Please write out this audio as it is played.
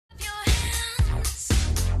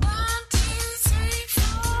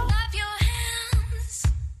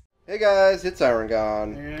Hey guys, it's Iron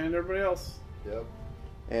Gone. And everybody else. Yep.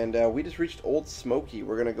 And we just reached Old Smoky.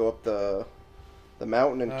 We're gonna go up the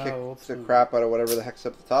mountain and kick Old the Smoky. crap out of whatever the heck's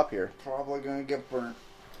up the top here. Probably gonna get burnt.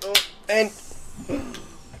 Oh, and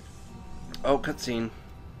cutscene.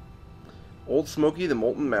 Old Smoky, the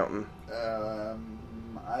Molten Mountain.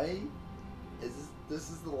 This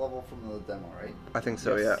is the level from the demo, right? I think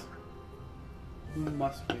so. Yes.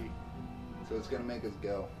 Must be. So it's gonna make us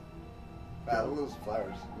go. Wow, look at those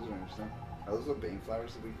flowers. Those are interesting. Are those the Bane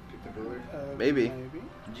flowers that we picked up earlier? Maybe.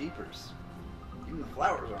 Jeepers. Even the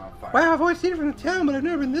flowers are on fire. Yeah. Wow, I've always seen it from the town, but I've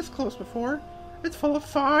never been this close before. It's full of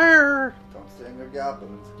fire. Don't stand your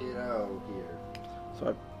goblins. Get out here.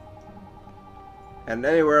 So And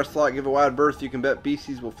anywhere a slot give a wide berth, you can bet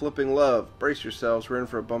beasties will flipping love. Brace yourselves, we're in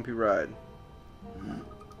for a bumpy ride.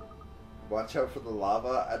 Watch out for the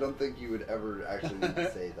lava. I don't think you would ever actually need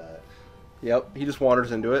to say that. Yep, he just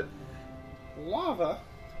wanders into it. Lava?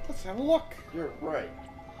 Let's have a look. You're right.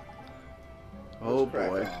 Oh Let's crack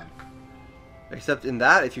boy. on. Except in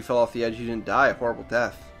that, if you fell off the edge, you didn't die a horrible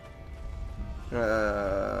death.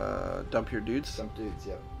 Dump your dudes. Some dudes,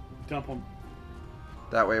 yep. Dump them.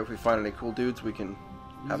 That way, if we find any cool dudes, we can Use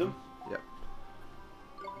have them? Yep.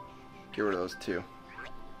 Get rid of those two.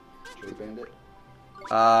 Tree bandit.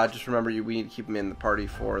 Just remember, we need to keep them in the party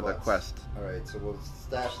for the quest. Alright, so we'll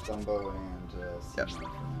stash Dumbo and Yep. Seaman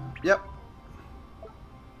for now. Yep.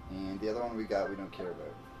 And the other one we got, we don't care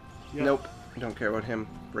about. Yep. Nope. We don't care about him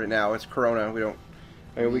right now. It's Corona. We don't.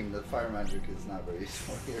 I mean, the fire magic is not very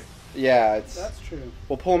useful here. Yeah, it's. That's true.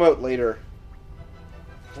 We'll pull him out later.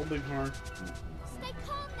 Old Bighorn. Stay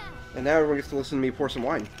calm now. And now everyone gets to listen to me pour some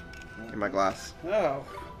wine in my glass. Oh.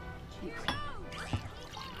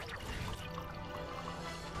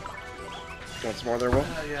 Want some more there, Will?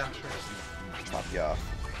 Yeah, sure. Pop you off.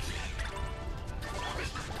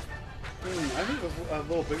 I think a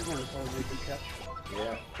little Bighorn is probably a good catch.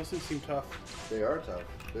 Yeah, Those things seem tough. they are tough.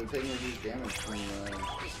 They're taking a huge damage from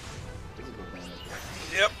physical damage.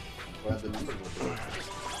 Yep. But the numbers will do it.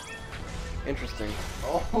 Interesting.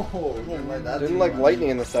 Oh, didn't like that. Didn't too like much. lightning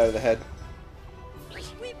in the side of the head.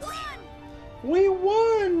 We won. We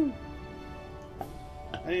won!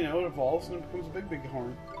 And you know, it evolves and it becomes a big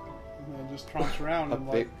Bighorn. And then just tromps around A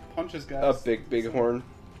and big- punches A guys. big horn.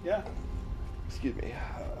 Yeah. Excuse me.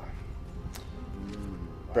 Wow.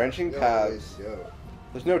 Branching Yo, paths. Yo,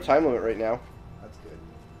 There's no time limit right now. that's good.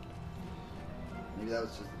 Maybe that was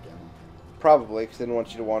just a demo. Probably, because they didn't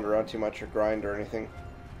want you to wander around too much or grind or anything.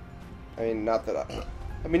 I mean, not that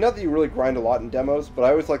not that you really grind a lot in demos, but I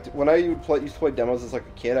always liked when I used to play demos as like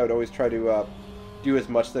a kid. I would always try to do as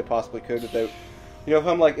much as I possibly could without. You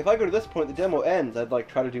know, if I go to this point, the demo ends. I'd like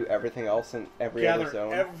try to do everything else in every other Gather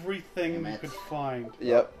zone. everything Damn you it. could find.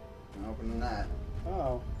 Yep. I'm opening that.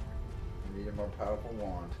 Oh. We need a more powerful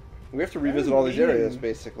wand. We have to revisit all these areas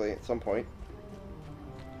basically at some point.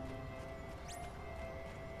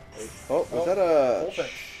 Oh, was that a hold it.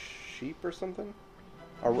 sheep or something?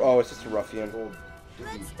 Oh, it's just a ruffian. Old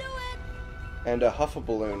Let's Doogie. do it. And a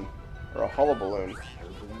huff-a-balloon. Or a hullaballoon.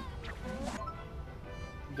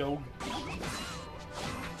 Dog.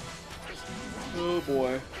 Oh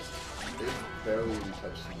boy. They barely even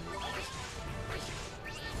touched me.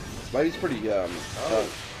 Spidey's pretty,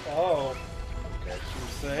 tough. Oh. Okay. You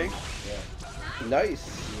say? Yeah. Nice.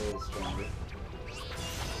 He's a little stronger.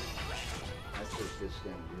 That's the fish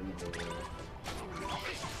getting green over there.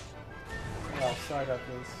 Well, side up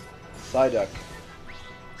is. Psyduck.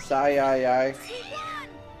 Psy-I-I. We won.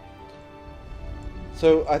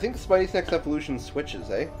 So, I think Spidey's next evolution switches,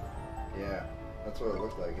 eh? Yeah. That's what it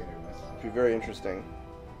looked like anyways. It'd be very interesting.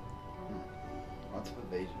 Lots of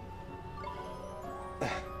evasion.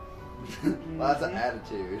 Lots of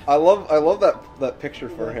attitude. I love that picture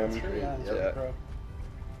for him. Sure, yeah, it's Yep. pretty pro.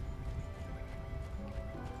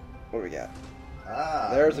 What do we got? Ah.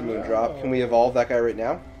 There's a moon drop. Can we evolve that guy right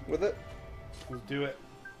now with it? Let's do it.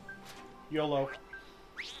 YOLO.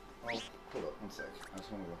 Oh, hold up, 1 sec. I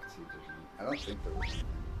just want to look and see if there's any. I don't think there was.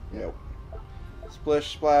 Nope.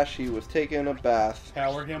 Splish splash, he was taking a bath.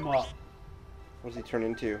 Power him up. What does he turn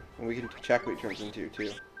into? And we can check what he turns into,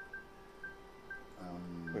 too.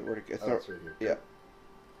 Wait, where'd it go? It's Oh, not- it's right here. Yeah.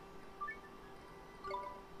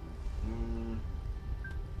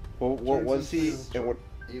 Well, what Turns was he? into- And what?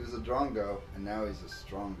 He was a Drongo, and now he's a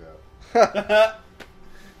Strongo.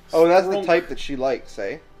 Oh, and that's the Strong- type that she likes,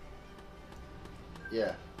 eh?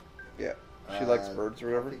 Yeah. Yeah. She likes birds or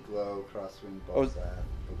whatever. Healthy glow, crosswing, Oh, ball sap,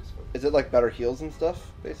 focus. Is it like better heals and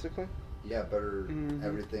stuff, basically? Yeah, better Mhm.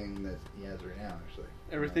 everything that he has right now, actually.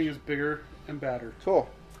 Everything is bigger and badder. Cool.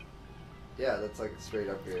 Yeah, that's like a straight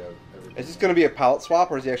upgrade of everything. Is this going to be a palette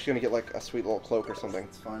swap, or is he actually going to get like a sweet little cloak or something?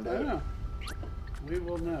 Let's find I don't out. know. We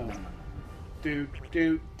will know. Do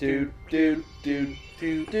do Do do do do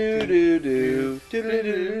do do do do do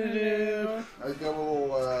do. I've got little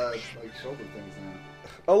like shoulder things now.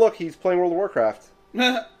 Oh look, he's playing World of Warcraft,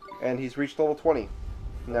 Yep. and he's reached level 20.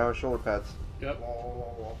 Now his shoulder pads,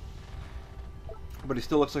 but he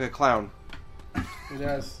still looks like a clown, It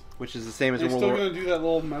does. which is the same as He's in World still of War. gonna do that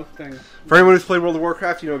little mouth thing. For anyone who's played World of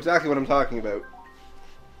Warcraft, you know exactly what I'm talking about.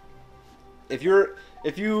 If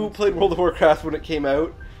you played World of Warcraft when it came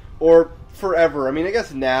out, or forever, I mean, I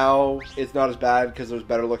guess now it's not as bad because there's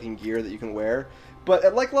better looking gear that you can wear. But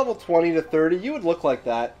at like level 20 to 30, you would look like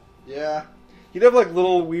that. Yeah. You'd have like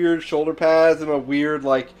little weird shoulder pads and a weird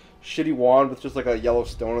like shitty wand with just like a yellow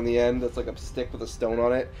stone on the end that's like a stick with a stone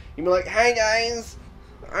on it. You'd be like, "Hey guys,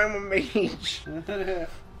 I'm a mage."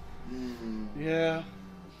 Yeah.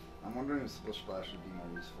 I'm wondering if Split Splash would be more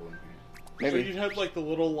useful in here. So Maybe. you'd have like the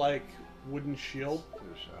little like wooden shield. Give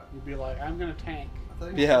it a shot. You'd be like, I'm gonna tank. I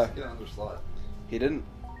thought he Yeah. was get another slot. He didn't.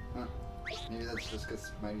 Huh. Maybe that's just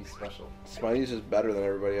because Smitey's special. Smitey's just better than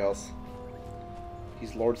everybody else.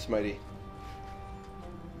 He's Lord Smitey.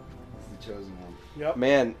 He's the chosen one. Yep.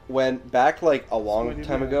 Man, when back like a long Smitey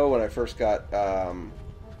time man. ago when I first got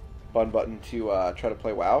Bun Button to try to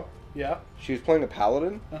play WoW, Yeah. she was playing a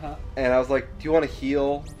paladin, Uh-huh. and I was like, "Do you want to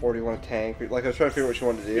heal or do you want to tank?" Like I was trying to figure out what she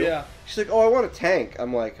wanted to do. Yeah. She's like, "Oh, I want to tank."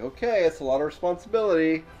 I'm like, "Okay, it's a lot of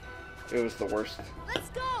responsibility." It was the worst. Let's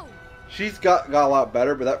go. She's got a lot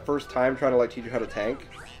better, but that first time trying to like teach her how to tank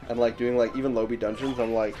and like doing like even lobby dungeons,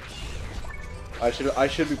 I'm like, I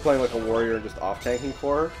should be playing like a warrior and just off tanking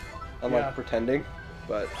for her and Yeah. like pretending,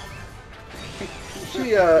 but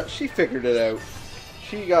she figured it out.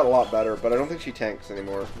 She got a lot better, but I don't think she tanks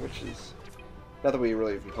anymore, which is not that we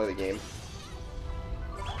really even play the game.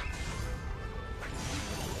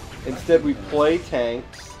 Instead, we play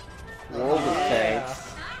tanks, World of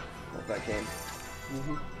Tanks. Love that game.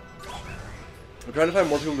 Mm-hmm. I'm trying to find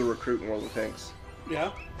more people to recruit in World of Tanks.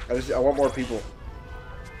 Yeah. I want more people.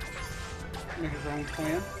 Make your own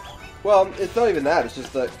clan. Well, it's not even that. It's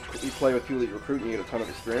just that you play with people that you recruit and you get a ton of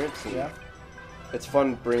experience. And Yeah. it's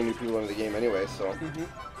fun bringing new people into the game anyway, so. Mm-hmm.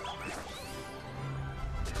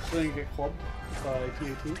 So then you get clubbed by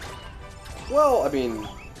T18. Well, I mean,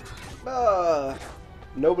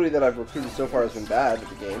 nobody that I've recruited so far has been bad at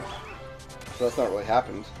the game. So that's not really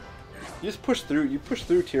happened. You just push through. You push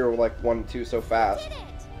through tier like 1 and 2 so fast. Did it.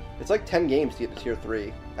 It's like 10 games to get to tier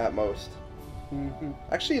 3 at most. Mm-hmm.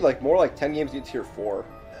 Actually, like more like 10 games to get to tier 4.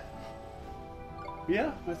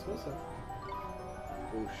 Yeah, I suppose so.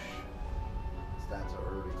 Whoosh. Stats are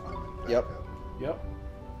already climbing back Yep. up. Yep.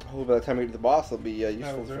 Oh, by the time we get to the boss, it'll be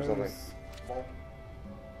useful for Those- something.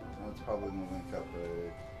 That's probably going to link up, but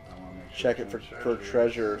I want to make sure. Check it for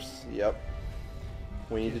treasures. Yep.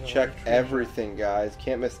 We need to Get all check the treasure. everything, guys.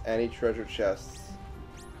 Can't miss any treasure chests.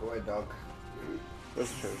 Go away, dog.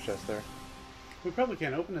 There's a treasure chest there. We probably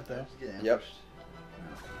can't open it though. Just get Yep. ambushed.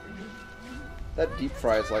 That deep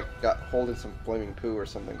fry is like got holding some flaming poo or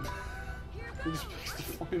something. We just picks the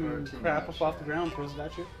flaming Protein crap match, up off the yeah. ground, throws it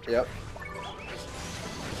at you. Yep.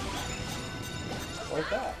 Like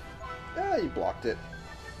that. Yeah, you blocked it.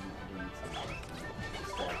 No, I do need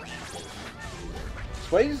some stats.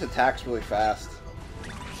 Sway just attacks really fast.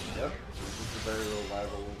 Yep. This is a very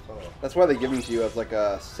reliable little fellow. That's why they give him to you as like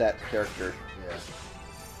a set character. Yeah.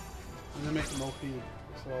 And then make them OP.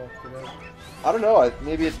 So, good out. I don't know. I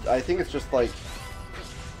think it's just like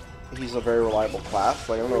he's a very reliable class.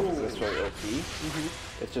 Like I don't know if it's necessarily OP.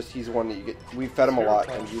 Mm-hmm. It's just he's one that you get. We fed him a lot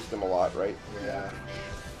and used him a lot, right? Yeah.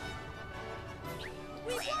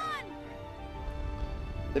 We won.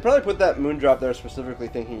 They probably put that moondrop there specifically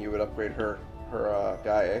thinking you would upgrade her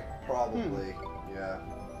guy, eh? Probably. Yeah.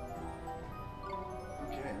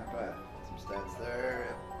 Okay, not bad. Some stats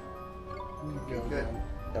there. Go, Good.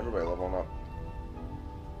 Everybody leveling up.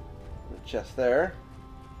 The chest there.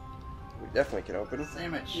 We definitely can open.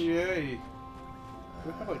 Sandwich. Yay.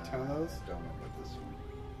 We have like 10 of those. Don't know about this one.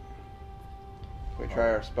 Can we try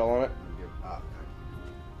our spell on it? I'm gonna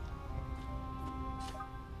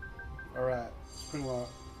give Alright. Spring lock.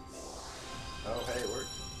 Oh, hey, it worked.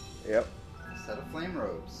 Yep. Set of flame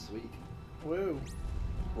robes. Sweet. Woo.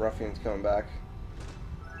 Ruffian's coming back.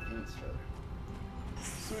 Phoenix feather.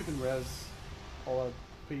 So we can res all our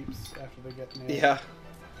peeps after they get nailed. Yeah.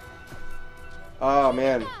 Oh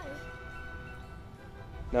man.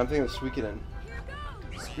 Now I'm thinking of Suikoden.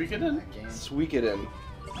 Squeak it in? That game. Suikoden.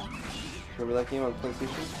 Remember that game on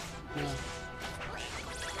PlayStation? Yeah.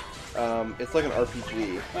 It's like an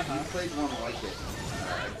RPG. You played one like it.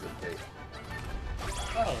 Exit Tape.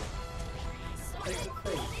 Oh. Exit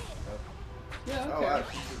phase. Yeah, Oh okay. wow,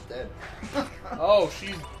 she's just dead. Oh,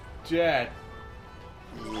 she's dead.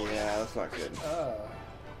 Yeah, that's not good.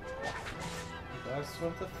 That's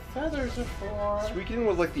what the feathers are for. Suikoden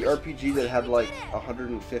was like the RPG that had like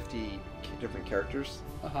 150 different characters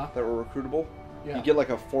Uh-huh. that were recruitable. Yeah. You get like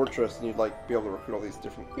a fortress and you'd like be able to recruit all these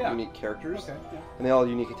different unique characters. Okay, yeah. And they all had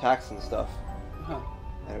unique attacks and stuff. Uh-huh.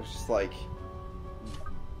 And it was just like...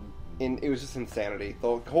 it was just insanity.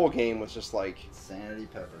 The whole game was just like... Sanity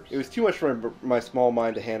peppers. It was too much for my small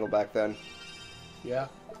mind to handle back then. Yeah.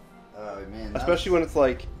 Oh man. Especially when it's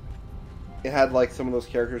like... It had like some of those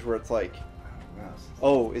characters where it's like...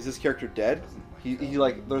 Oh, is this character dead? He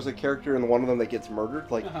like... There's a character in one of them that gets murdered.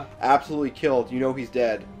 Like, absolutely killed. You know he's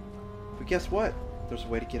dead. But guess what? There's a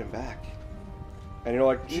way to get him back. And you're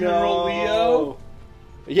like, General no. Leo?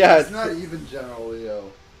 Yeah, It's not even General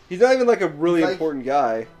Leo. He's not even like a really He's like- important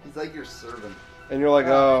guy. He's like your servant. And you're like,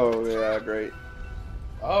 oh, yeah, great.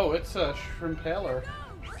 Oh, it's a shrimpaler.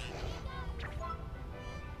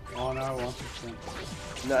 Oh no, I want some shrimp.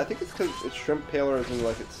 No, I think it's because it's shrimp paler as in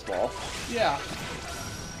like it's small. Yeah.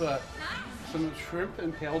 But some shrimp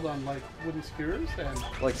impaled on like wooden skewers and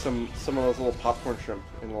Like some of those little popcorn shrimp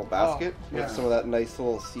in a little basket yeah. with some of that nice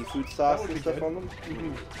little seafood sauce would and be stuff good. on them.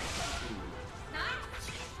 Mhm.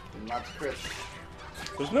 And lots of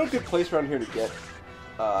crits. There's no good place around here to get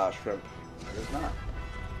shrimp. There's not.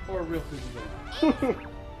 Or real food in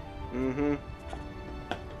Mm-hmm.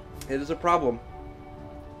 It is a problem.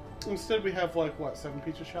 Instead we have like what, 7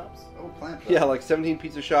 pizza shops? Oh, plant. Yeah, like 17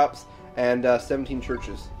 pizza shops and 17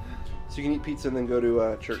 churches. So you can eat pizza and then go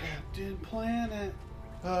to church. Captain Planet.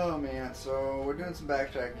 Oh man, so we're doing some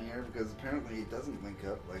backtracking here because apparently it doesn't link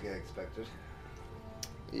up like I expected.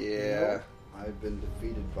 Yeah. I've been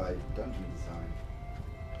defeated by dungeon design.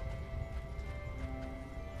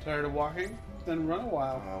 Tired of walking? Then run a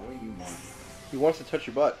while. What do you want? He wants to touch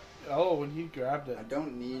your butt. Oh, when he grabbed it. I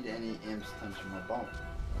don't need any imps touching my bump.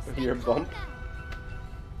 Your bump?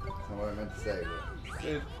 That's not what I meant to say, but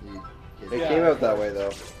It, you It Yeah, came out of that course. way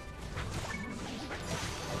though.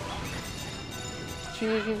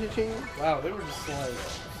 Ching, ching, ching, ching. wow, they were just like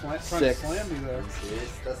trying to Six. slam me there. Are you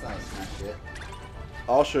serious? That's not a smash hit.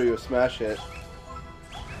 I'll show you a smash hit.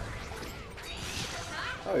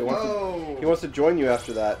 Oh, he wants to join you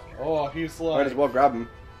after that. Oh, he's Might like as well grab him.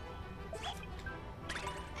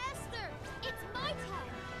 Esther, it's my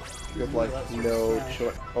turn. You have like That's no smash.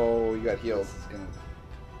 choice. Oh, you got healed. This is gonna.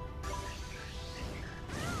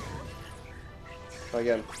 Try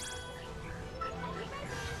again.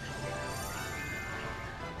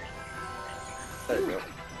 There you go.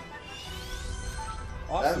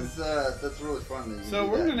 awesome. That's really fun. That you So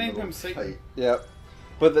do we're that gonna in name little him Satan. fight. Yep.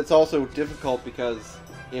 But it's also difficult because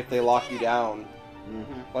if they lock you down,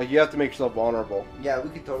 Mm-hmm. like you have to make yourself vulnerable. Yeah,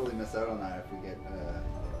 we could totally miss out on that if we get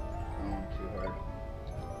owned too hard.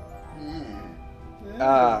 Yeah.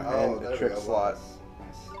 Ah, Oh, and there a we trick go. slot.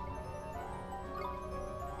 Nice.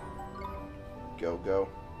 Go, go.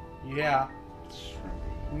 Yeah.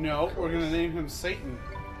 Shrimpy. No, we're gonna name him Satan.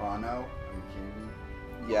 Bono? Are you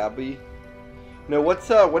kidding me? Yabby. No, what's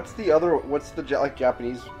the other? What's the like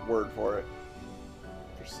Japanese word for it?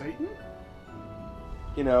 For Satan?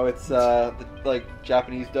 You know, it's the like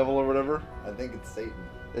Japanese devil or whatever. I think it's Satan.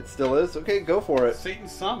 It still is. Okay, go for it. Satan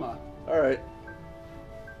Sama. All right.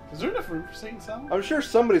 Is there enough room for Satan Sama? I'm sure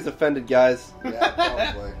somebody's offended, guys. Yeah,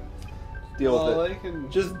 probably. Deal well, with they it.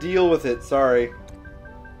 can. Just deal with it. Sorry.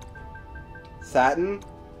 Satin?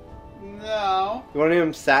 No. You want to name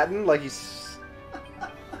him Satin? Like he's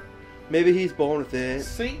maybe he's born with it.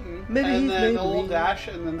 Satan. Maybe and he's then a Maybelline. little dash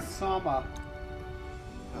and then Sama.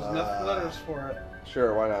 There's enough letters for it.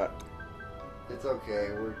 Sure, why not? It's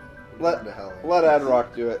okay. We're Let going to hell. let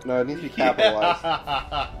Adrock do it. No, it needs to be capitalized,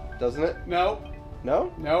 Yeah. doesn't it? Nope.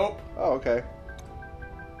 No? Nope. Oh, okay.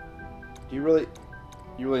 Do you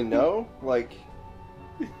really know? Like,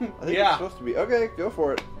 I think Yeah. it's supposed to be. Okay, go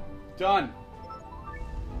for it. Done.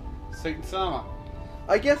 Satan Sama.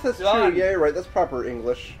 I guess that's Done. true. Yeah, you're right. That's proper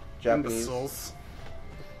English, Japanese, Imbeciles.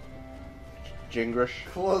 Jingrish.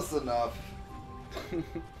 Close enough.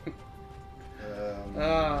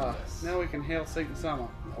 Yes. Now we can hail Satan Sama.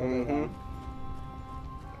 Mm-hmm.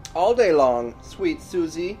 All day long, sweet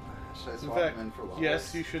Susie. Should I In swap fact, him in for Lawless?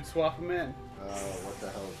 yes, you should swap him in. What the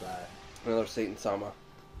hell is that? Another Satan Sama.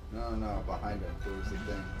 No, behind him. There was a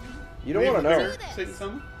thing. You don't want to know. Bigger Satan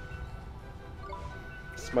Sama?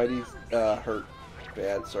 Smitey's hurt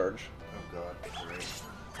bad, Sarge. Oh god. Great.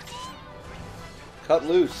 Cut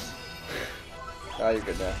loose. Ah, you're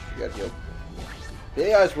good now. You got healed. The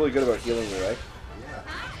AI is really good about healing you, right? Yeah,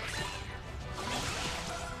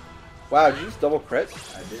 Wow, did you just double crit?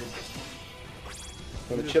 I did.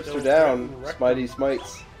 When the Just chips go are right down, in the rectum. Smitey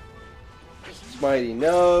smites. Smitey,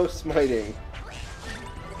 no smiting.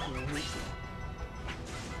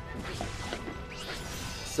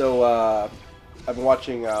 So, I've been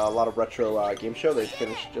watching a lot of retro game show. They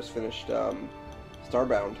just finished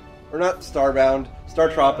Starbound. Or not Starbound, Star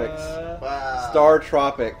Tropics. Wow. Star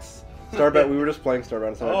Tropics. Starbound, we were just playing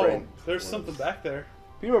Starbound, it's on my Oh, brain. there's something back there.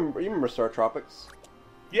 You remember Star Tropics?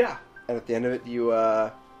 Yeah. And at the end of it,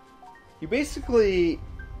 you basically,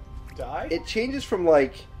 Die? it changes from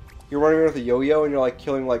like, you're running around with a yo-yo and you're like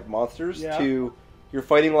killing like monsters Yeah. to you're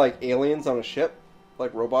fighting like aliens on a ship,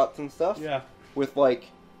 like robots and stuff. Yeah. With like,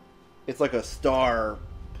 it's like a star,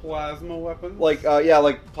 Plasma weapons? like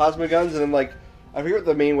like plasma guns, and then like I forget what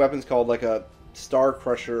the main weapon's called, like a star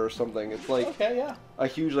crusher or something. It's like Okay, yeah. a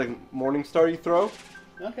huge like morning star you throw,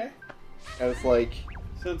 Okay. and it's like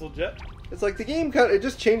Sounds legit. it's like the game kind of, it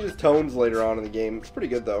just changes tones later on in the game. It's pretty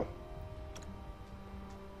good though.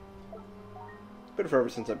 It's been forever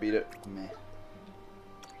since I beat it. Meh.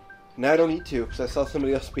 Now I don't need to because I saw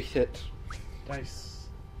somebody else beat it. Nice.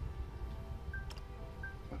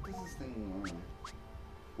 What does this thing learn?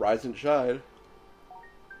 Rise and shine.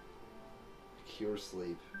 Cure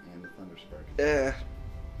sleep and the thunder spark. Eh.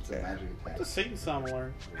 It's a Yeah. magic What attack. does Satan Sama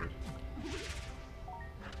learn? Weird.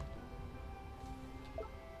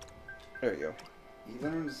 There you go. He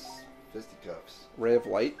learns fisticuffs. Ray of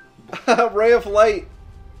light. Ray of light.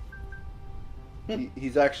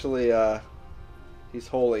 He's actually he's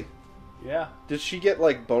holy. Yeah. Did she get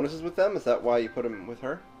like bonuses with them? Is that why you put him with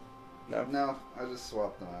her? No. No, I just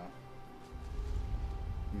swapped them out.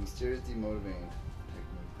 Mysterious demotivating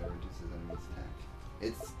technique that reduces enemy's attack.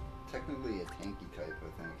 It's technically a tanky type,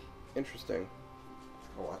 I think. Interesting. It's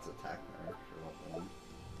got lots of attack there for level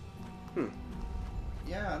 1. Hmm.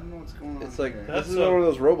 Yeah, I don't know what's going on. It's like here. That's this is a- one of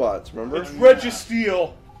those robots. Remember? It's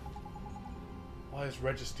Registeel! Why is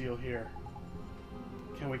Registeel here?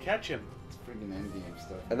 Can we catch him? It's freaking endgame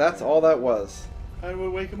stuff. And that's all that was. How do we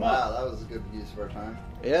wake him Wow, up? that was a good use of our time.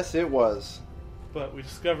 Yes, it was. But we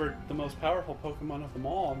discovered the most powerful Pokemon of them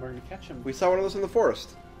all, and we're gonna catch him. We saw one of those in the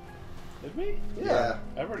forest. Did we? Yeah.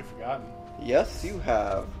 I've already forgotten. Yes, you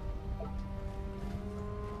have.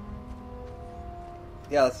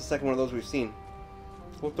 Yeah, that's the second one of those we've seen.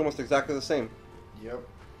 Looked almost exactly the same. Yep.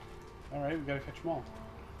 Alright, we gotta catch them all.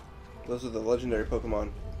 Those are the legendary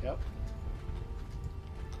Pokemon. Yep.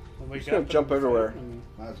 We'll wake just gonna up jump and everywhere. and-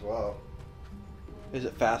 Might as well. Is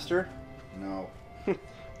it faster? No.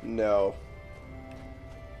 No.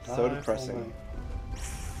 So Ah, if depressing. only.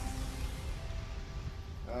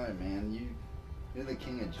 Alright, man. You're the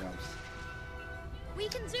king of jumps. We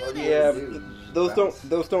can do Well, this. Yeah, Dude, you just those bounce.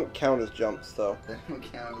 those don't count as jumps though. They don't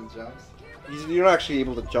count as jumps. You're not actually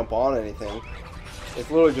able to jump on anything. It's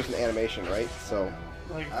literally just an animation, right? So,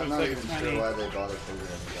 Like if I'm there's not like a even tiny sure why they bother programming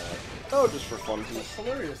that. oh, just for funsies.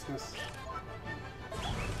 hilariousness.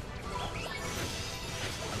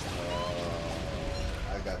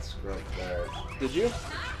 I got scrubbed there. Did you?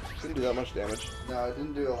 Didn't do that much damage. No, it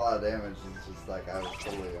didn't do a lot of damage. It's just like I was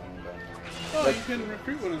totally owned on that. Oh, Like- you can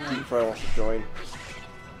recruit one of He them. probably wants to join.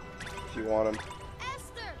 If you want him.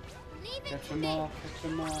 Esther, leave it Catch to them me. all, catch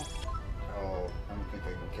them all. Oh, I don't think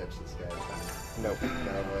I can catch this guy. Nope.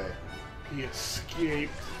 Got away. He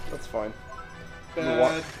escaped. That's fine.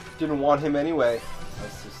 Bad. Didn't want him anyway.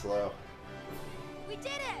 That's too slow. We did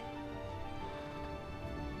it.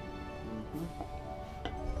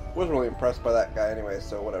 Wasn't really impressed by that guy anyway,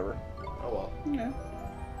 so whatever. Oh well. Yeah.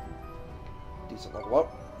 Decent level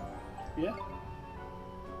up. Yeah.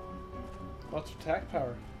 Lots of attack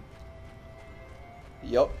power.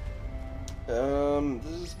 Yup. This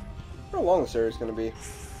is how long this area is going to be.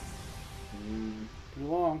 Pretty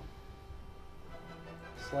long.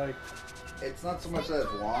 It's like It's not so much that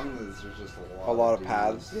it's long, as there's just A lot of dudes.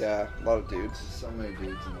 paths, yeah, a lot of dudes. So many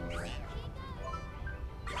dudes in the way.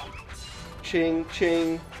 Ching,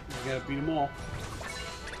 ching. you gotta beat them all.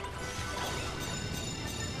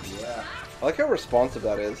 Yeah. I like how responsive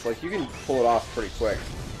that is. Like, you can pull it off pretty quick.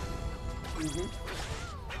 Mm-hmm.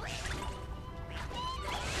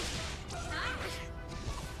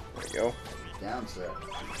 There you go. Down set.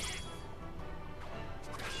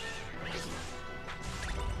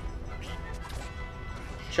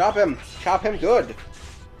 Chop him! Chop him good!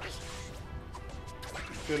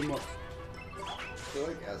 Good them up. I feel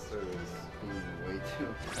like Esther is being way too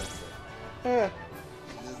aggressive. Eh,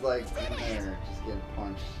 She's just like in there, just getting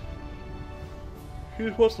punched. she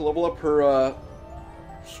just wants to level up her,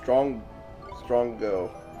 strongbow.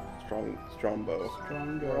 Strong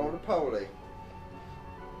We're on go. a pony.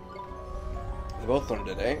 They both learned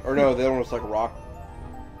it, eh? Or no, the other one was like a rock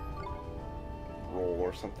roll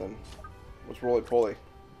or something. What's roly poly?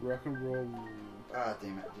 Rock and roll. Ah,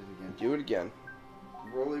 damn it. Did it again. Do it again.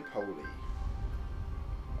 Roly poly.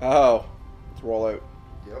 Oh. Let's roll out.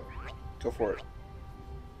 Yep. Go for it.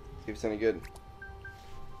 See if it's any good.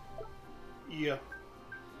 Yeah.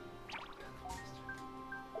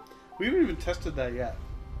 We haven't even tested that yet.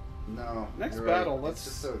 No. Next you're battle, right. let's- It's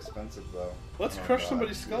just so expensive, though. let's Oh my crush God,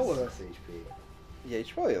 somebody's skull with it. 6 HP. Yeah, you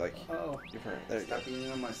should probably like. Oh. Give her. There you go. Stop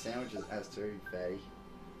eating on my sandwiches, Esther, you fatty.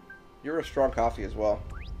 You're a strong coffee as well.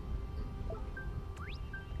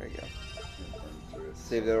 There you go. Burn through it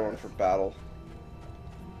Save so the other one fast. for battle.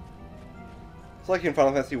 It's like in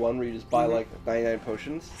Final Fantasy 1 where you just buy like 99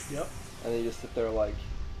 potions Yep. and then you just sit there like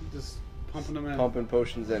Just pumping them in. pumping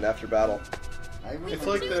potions in after battle. I remember, It's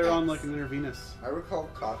like they're on like an intravenous. I recall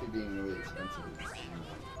coffee being really expensive.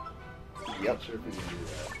 I'm Yep. not sure if we can do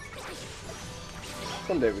that.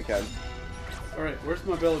 Someday we can. Alright, where's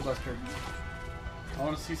my belly buster? I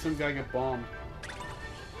want to see some guy get bombed.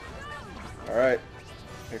 Alright.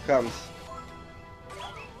 Here it comes.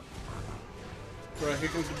 Alright, here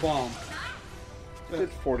comes the bomb. It did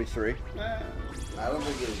 43. I don't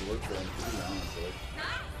think it was worth it, to be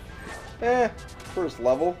honest. For his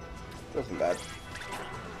level, wasn't bad.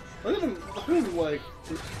 Look at him like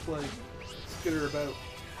skitter about.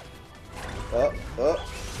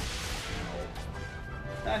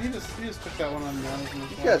 Ah, he just took that one on management.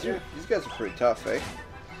 These guys are pretty tough, eh?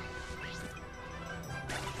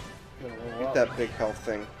 Get that big health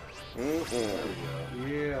thing. There we go.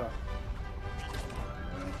 Yeah.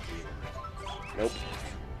 Nope.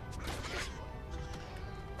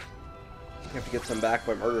 You have to get some back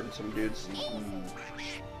by murdering some dudes.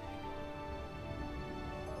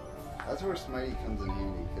 That's where Smitey comes in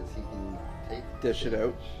handy, because he can take Dish it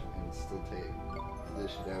out. and still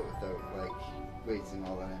dish it out without like wasting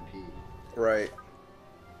all that MP. Right.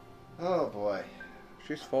 Oh boy.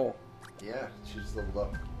 She's full. Yeah, she's leveled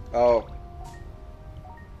up. Oh,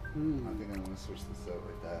 I think I'm gonna switch this out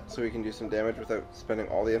like that. so we can do some damage without spending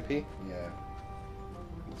all the MP? Yeah.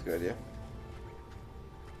 That's a good idea.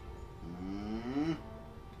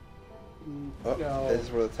 Oh, No. this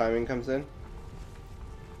is where the timing comes in.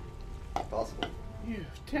 Possible. You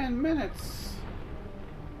have 10 minutes.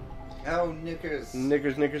 Oh, knickers.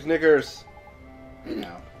 Knickers, knickers, knickers. You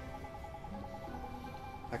know.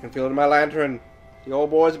 I can feel it in my lantern. The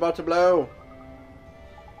old boy's about to blow.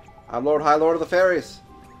 I'm Lord High Lord of the Fairies.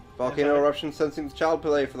 Volcano eruption sensing the child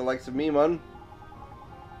play for the likes of me, man.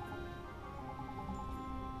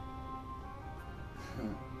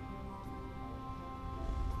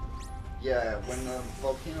 Yeah, when the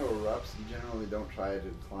volcano erupts, you generally don't try to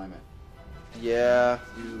climb it. Yeah.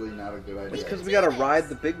 It's usually not a good idea. It's because we gotta ride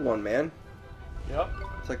the big one, man. Yep.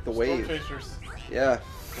 It's like the Storm wave. chasers. Yeah.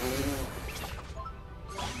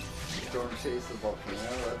 Storm chase the volcano.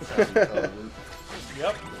 That sounds intelligent.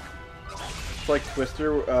 Yep. It's like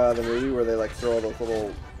Twister, the movie where they like throw all those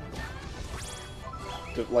little,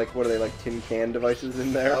 like what are they, like tin can devices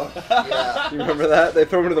in there? Oh, yeah. You remember that? They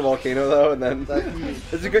throw them into the volcano though, and then That-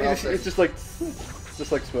 it's a good. It's just like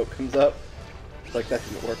smoke comes up. It's like that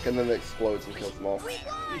didn't work, and then it explodes and kills them all.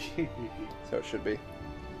 So it should be.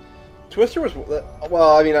 Twister was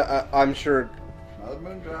well. I mean, I'm sure. Another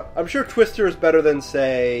moon drop. I'm sure Twister is better than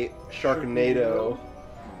say Sharknado, Oh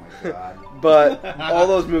my god. but all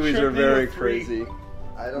those movies are Sharknado very 3. crazy.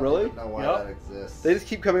 I don't Really? even know why Yep. that exists. They just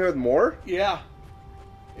keep coming out with more. Yeah.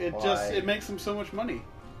 It Why? just it makes them so much money.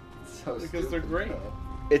 It's so because they're stupid, great. though.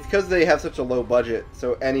 It's because they have such a low budget,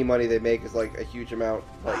 so any money they make is like a huge amount,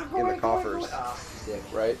 like in the coffers, Ah, dick.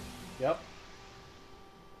 right? Yep.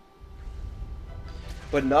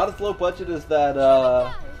 But not as low budget as that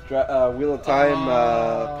Wheel of Time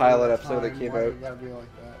pilot episode that came Why out. you gotta be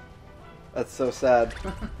like that? That's so sad.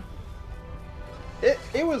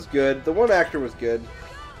 It was good. The one actor was good.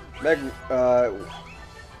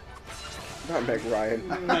 Not Meg Ryan.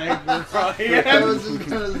 Meg I Ryan. was just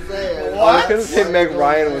gonna say it. I was What? gonna say Why Meg go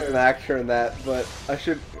Ryan was there? an actor in that, but I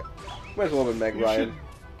should. Might as well have been Meg You Ryan.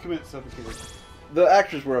 should commit suffocated. The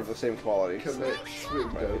actors were of the same quality. so- Commit sweet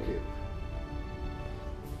Goku.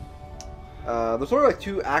 There's only like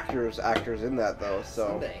 2 actors in that though, so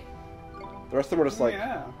Someday. the rest of them were just like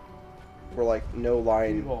yeah. were like no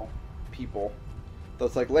line Evil. people. So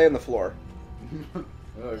it's like lay on the floor.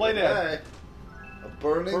 Play dead. A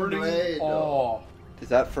burning blade. Oh. Is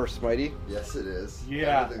that for Smitey? Yes, it is.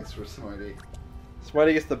 Yeah. Everything's for Smitey.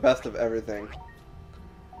 Smitey gets the best of everything.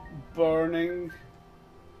 Burning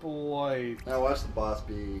blade. Now watch the boss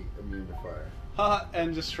be immune to fire. Haha,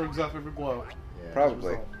 and just shrugs off every blow. Yeah.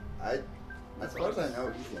 Probably. As far as I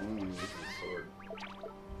know, he's the only one who uses a sword.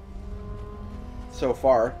 So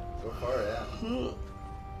far. So far, yeah.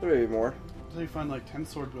 There may be more. Until you find like 10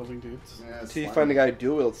 sword building dudes. Yeah, Until you slimy. find a guy who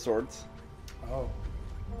dual wields swords. Oh.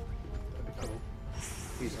 That'd be cool.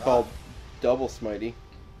 He's called Double Smitey.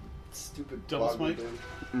 Stupid Double boggle smite? dude.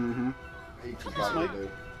 Mm-hmm. I hate you, Smite? boggle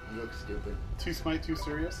dude. You look stupid. Too smite, too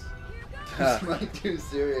serious? Smite too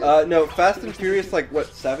serious. No, Fast and Furious, like, what,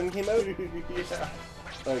 7 came out? Yeah.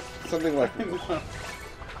 Like, something like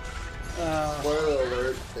Spoiler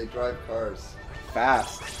alert, they drive cars.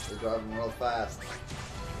 fast. They drive them real fast.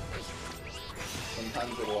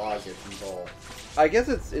 Sometimes the law gets involved. I guess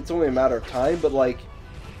it's only a matter of time, but, like,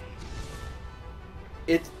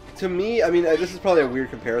 it's, to me, I mean, this is probably a weird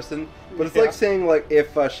comparison, but it's Yeah. like saying, like,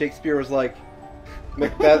 if Shakespeare was, like,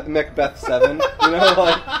 Macbeth 7, you know,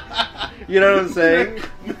 like, you know what I'm saying?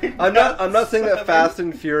 I'm not saying that Fast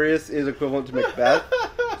and Furious is equivalent to Macbeth.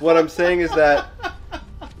 What I'm saying is that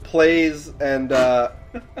plays and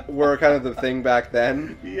were kind of the thing back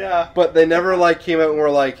then, Yeah. but they never like came out and were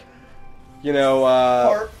like, you know,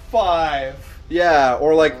 Part 5. yeah,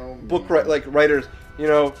 or like Oh, like writers, you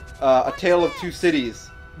know, A Tale of Two Cities.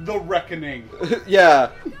 The Reckoning. Yeah,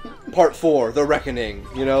 Part 4, The Reckoning.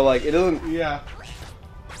 You know, like it doesn't. Yeah.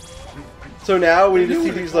 So now we need They to knew see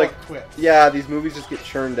when to these call like, it quits. yeah, these movies just get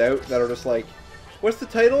churned out that are just like, what's the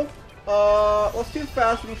title? Let's do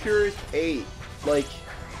Fast and Furious 8. Like,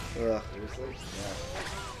 ugh. Seriously? Yeah.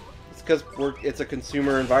 It's because it's a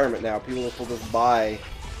consumer environment now. People will just buy.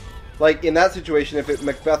 Like in that situation, if it's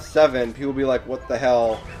Macbeth 7, people will be like, "What the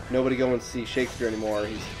hell? Nobody go and see Shakespeare anymore."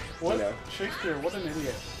 He's, What? you know, Shakespeare, what an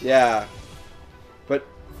idiot. yeah. But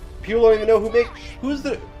people don't even know who's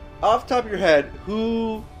the off the top of your head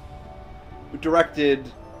who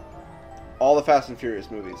directed all the Fast and Furious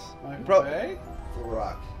movies. Michael Bay? The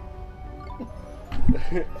Rock.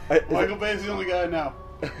 Michael Bay's the only guy I know.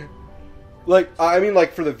 Like, I mean,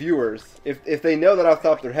 like, for the viewers, if they know that off the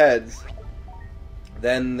top of their heads,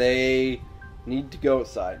 then they need to go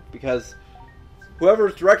outside, because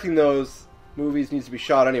whoever's directing those movies needs to be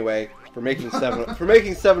shot anyway for making seven of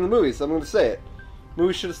the movies. I'm going to say it.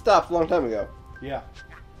 Movies should have stopped a long time ago. Yeah.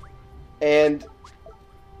 And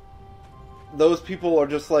those people are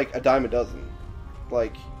just like a dime a dozen.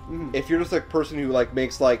 Like, if you're just like a person who like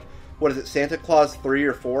makes like, what is it, Santa Claus 3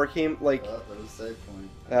 or 4 came, like, Oh, that was a save point.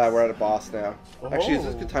 we're at a boss now. Actually, is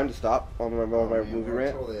this a Oh. good time to stop on my movie we're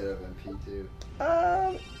rant? totally out of MP too. Do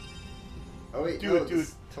Oh wait, it, no, do this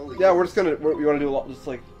it. Totally Yeah, good. we're just gonna, we want to do a lot, just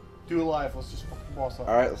like, Do it live. Let's just fuck the boss up.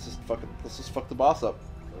 alright, let's just fuck the boss up.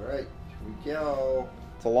 Alright, here we go.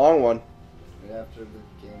 It's a long one. Right after the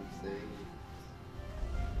game save.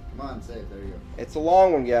 Come on, save. There you go. It's a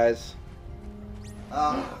long one, guys.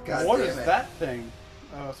 Oh, god What damn is it. that thing?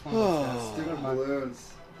 Oh, it's one of those guys. Stupid Never mind.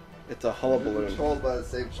 balloons. It's a hullabaloo. Controlled by the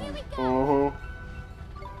save point. Uh-huh.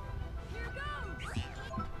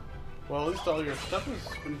 Well, at least all your stuff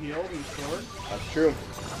has been healed and stored. That's true.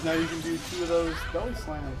 Now you can do 2 of those belly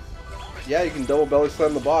slams. Yeah, you can double belly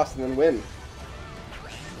slam the boss and then win.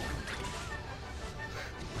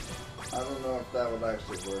 I don't know if that would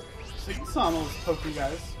actually work. So you saw those poking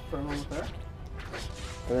guys for a moment there.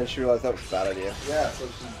 And then she realized that was a bad idea. Yeah, so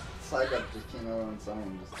Psyduck just came out on its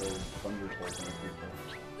own, just started thunderbolting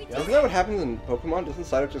people. Isn't that what happens in Pokemon? Doesn't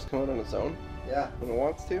Psyduck just come out on its own Yeah, when it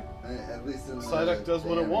wants to? at least in Psyduck the does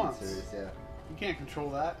what it anime wants. Series, yeah. You can't control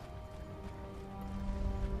that.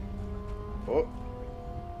 Oh,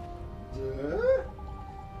 Do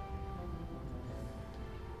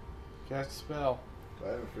Cast a spell. I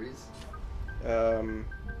have a freeze?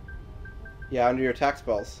 yeah, under your attack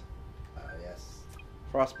spells. Yes.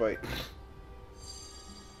 Frostbite.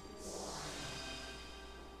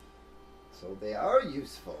 So they are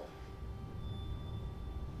useful.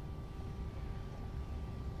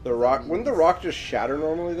 The rock, wouldn't the rock just shatter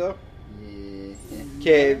normally though? Yeah.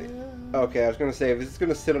 Okay, okay, I was gonna say, if it's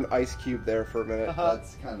gonna sit an ice cube there for a minute.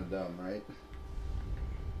 That's kind of dumb, right?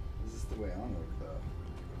 Is this the way onward,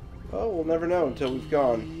 though? Oh, we'll never know until we've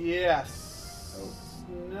gone. Yes. Oh.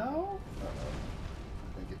 No?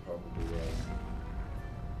 I think it probably was.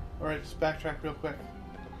 Alright, just backtrack real quick.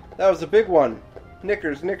 That was a big one.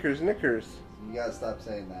 Knickers, knickers, knickers. You gotta stop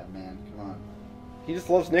saying that, man. Come on. He just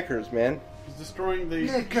loves knickers, man. He's destroying the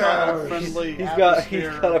Knickers! child-friendly He's got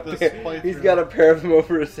atmosphere a of this pair, he's playthrough. got a pair of them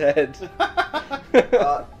over his head. There's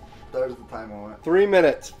the time I went. 3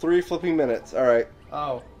 minutes, 3 flipping minutes. All right.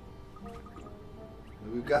 Oh.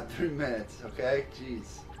 We've got 3 minutes, okay?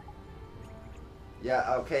 Jeez.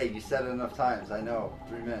 Yeah, okay, you said it enough times. I know.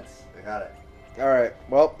 3 minutes. I got it. All right.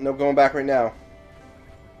 Well, no going back right now.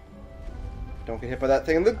 Don't get hit by that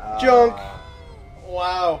thing in the junk.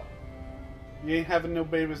 Wow. You ain't having no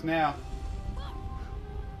babies now.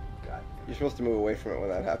 God. You're supposed to move away from it when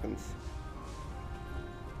that happens.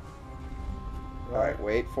 Alright,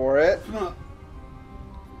 wait for it. Huh.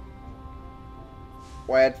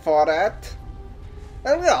 Wait for it.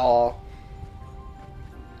 And go.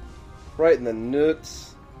 Right in the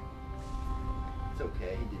nuts. It's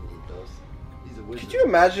okay. He didn't eat those. He's a wizard. Could you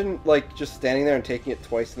imagine, like, just standing there and taking it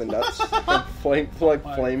twice in the nuts? And flame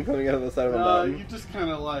coming out of the side of the mountain. You just kind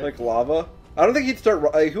of Like lava? I don't think he'd start...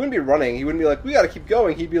 he wouldn't be running. He wouldn't be like, we gotta keep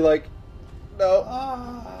going. He'd be like, no.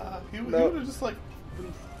 He No. would have just, like,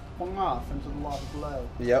 been flung off into the lava below.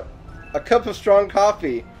 Yep. A cup of strong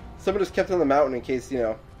coffee. Someone just kept it on the mountain in case, you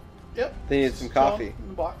know, Yep. they needed some Still coffee. in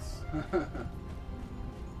the box.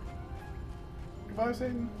 Goodbye,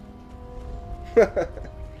 Satan.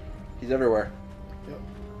 He's everywhere. Yep.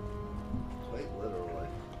 Quite literally.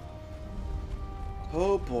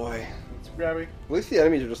 Oh boy. It's grabby. At least the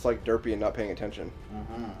enemies are just like derpy and not paying attention.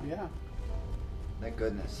 Mm-hmm. Yeah. Thank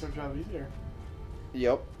goodness. It's their job easier.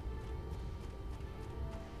 Yep.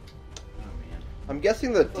 Oh man. I'm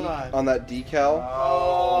guessing the on that decal,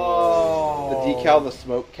 Oh. the decal, the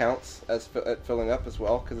smoke counts as filling up as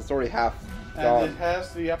well because it's already half gone. And it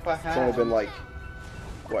has the upper half. It's only been like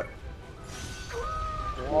what?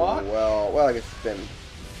 What? Well, I guess it's been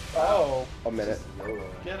Oh. a minute. YOLO.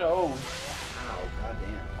 Get owned. Ow,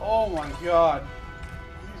 goddamn. Oh my god.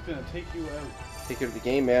 He's gonna take you out. Take it to the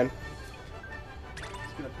game, man. He's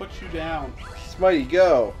gonna put you down. Smitey,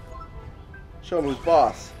 go. Show him who's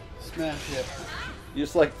boss. Smash it. You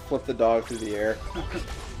just like flip the dog through the air.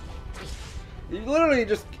 You literally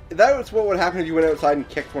just... That was what would happen if you went outside and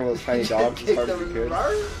kicked one of those tiny dogs as hard as you could.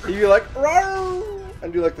 He'd be like, "Rawr!"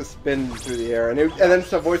 and do like the spin through the air. And then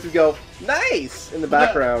some voice would go, "Nice!" in the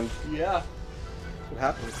background. Yeah. That's what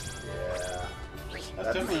happens. Yeah. That's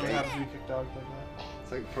That'd be definitely what fake. happens when you kick dogs like that.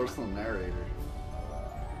 It's like a personal narrator.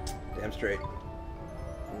 Damn straight.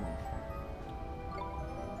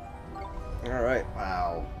 Alright.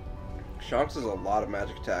 Wow. Shanks is a lot of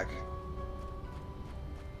magic attack.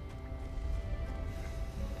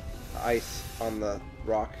 Ice on the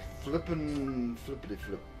rock. Flippin' flippity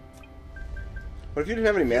flip. What if you didn't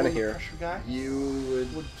have any mana Feeling the here? pressure guy You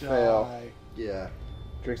would. would fail. die. Yeah.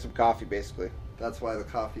 Drink some coffee, basically. That's why the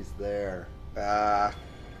coffee's there. Ah,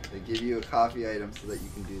 They give you a coffee item so that you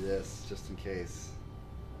can do this, just in case.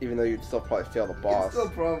 even though you'd still probably fail the You can boss. still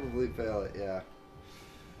probably fail it, yeah.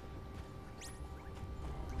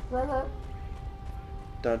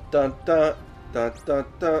 Dun dun dun dun dun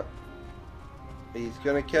dun. He's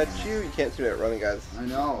gonna catch you. You can't see that running, guys. I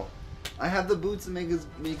know. I had the boots that make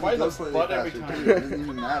me Why go the slightly butt every faster time? too. It doesn't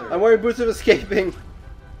even matter. I'm wearing boots of escaping.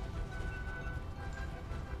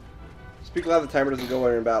 Speak loud. The timer doesn't go while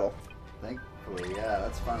you're in battle. Thankfully, yeah,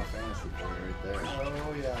 that's Final Fantasy for you right there.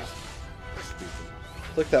 Oh yeah. Stupid.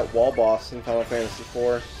 It's like that wall boss in Final Fantasy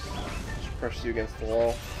IV. Just presses you against the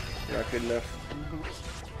wall. You're not good enough.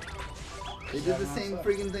 They did the same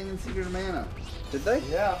freaking thing in Secret of Mana. Did they?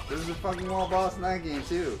 Yeah. There's a fucking wall boss in that game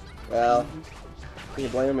too. Well, can you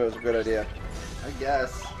blame him? It was a good idea. I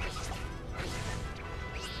guess.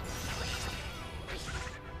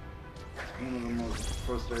 One of the most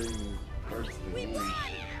frustrating parts of the game.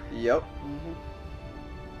 Yep.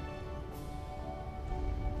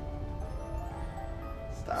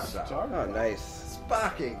 Stop. Oh, nice.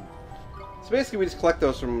 Sparking. So basically, we just collect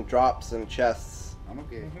those from drops and chests, I'm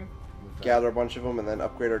okay. with that. gather a bunch of them, and then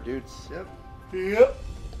upgrade our dudes. Yep. Yep.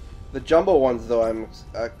 The jumbo ones, though, I'm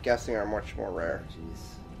guessing are much more rare. Jeez.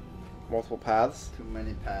 Multiple paths. Too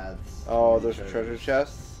many paths. Oh, Too many there's treasure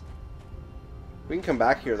chests. We can come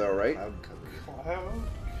back here, though, right? Cloud cover. Cloud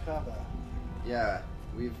cover. Yeah,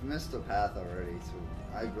 we've missed a path already, so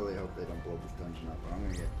I really hope they don't blow this dungeon up. Or I'm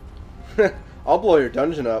gonna get. I'll blow your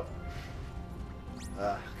dungeon up.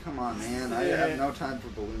 Come on, man. I have no time for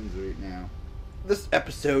balloons right now. This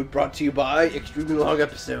episode brought to you by extremely long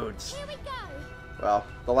episodes. Here we go. Well,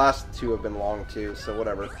 the last two have been long too, so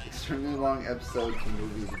whatever. Extremely long episodes and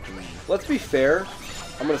movies and things. Let's be fair.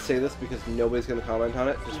 I'm gonna say this because nobody's gonna comment on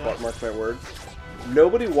it. Just Yeah. mark my words.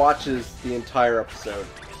 Nobody watches the entire episode.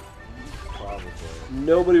 Probably.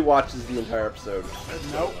 Nobody watches the entire episode.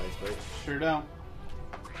 Nope. Likely. Sure don't.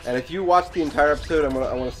 And if you watch the entire episode,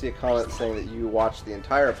 I want to see a comment saying that you watched the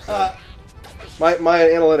entire episode. My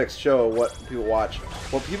analytics show what people watch.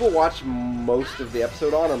 What people watch most of the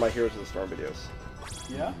episode on are my Heroes of the Storm videos.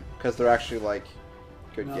 Yeah. Because they're actually like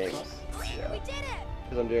good No, games. it's Yeah. We did it.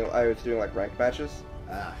 Because I was doing like ranked matches,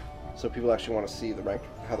 Ah. so people actually want to see the rank,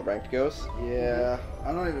 how the ranked goes. Yeah.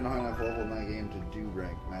 I don't even know enough level in that game to do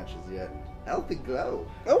ranked matches yet. Healthy glow.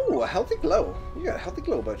 Oh, a healthy glow. You got a healthy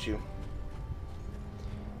glow about you.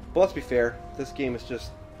 But let's be fair. This game is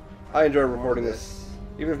just... I enjoy More recording of this,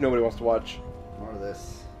 even if nobody wants to watch. More of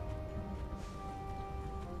this.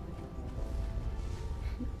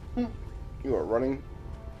 You are running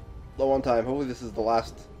low on time. Hopefully this is the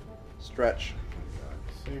last stretch.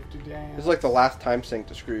 Safety dance. This is like the last time sink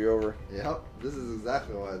to screw you over. Yep, this is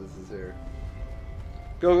exactly why this is here.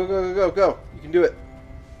 Go, go, go, go, go, go. You can do it.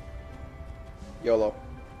 YOLO.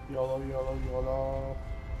 YOLO, YOLO, YOLO.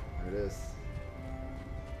 There it is.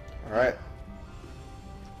 Alright.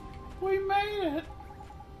 We made it.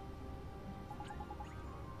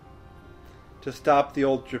 To stop the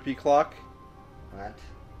old drippy clock. What?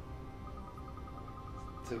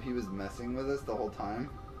 So he was messing with us the whole time?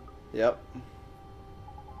 Yep.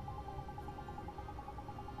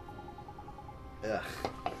 Ugh.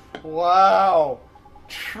 Wow.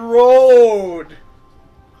 Trolled.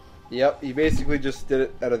 Yep, he basically just did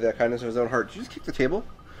it out of the kindness of his own heart. Did you just kick the table?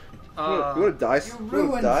 You want to die? You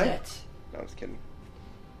ruined die? it. No, I'm just kidding.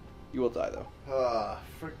 You will die, though.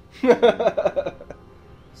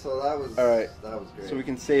 So that was Alright. That was great. So we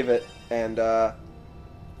can save it, and,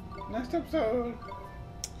 Next episode.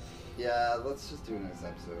 Yeah, let's just do a next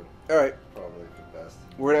episode. Alright. Probably for the best.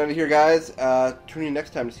 We're going to end it here, guys. Tune in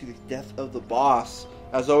next time to see the death of the boss.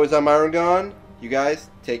 As always, I'm Iron Gone. You guys,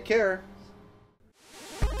 take care.